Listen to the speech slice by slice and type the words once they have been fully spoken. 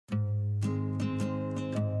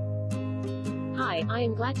Hi, I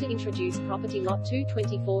am glad to introduce property lot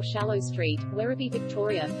 224 Shallow Street, Werribee,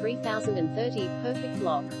 Victoria 3030, perfect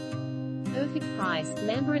block. Perfect price,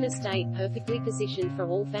 Mambaran Estate, perfectly positioned for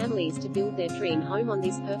all families to build their dream home on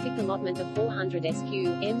this perfect allotment of 400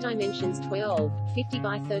 sq.m. dimensions 12.50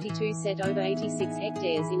 by 32 set over 86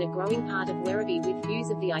 hectares in a growing part of Werribee with views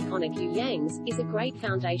of the iconic Yangs, is a great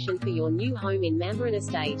foundation for your new home in Mambaran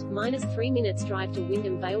Estate. -3 minutes drive to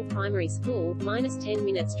Wyndham Vale Primary School, -10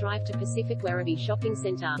 minutes drive to Pacific Werribee Shopping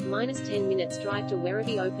Centre, -10 minutes drive to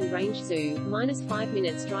Werribee Open Range Zoo, -5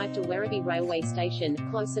 minutes drive to Werribee Railway Station,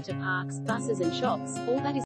 closer to parks, buses and shops. All that is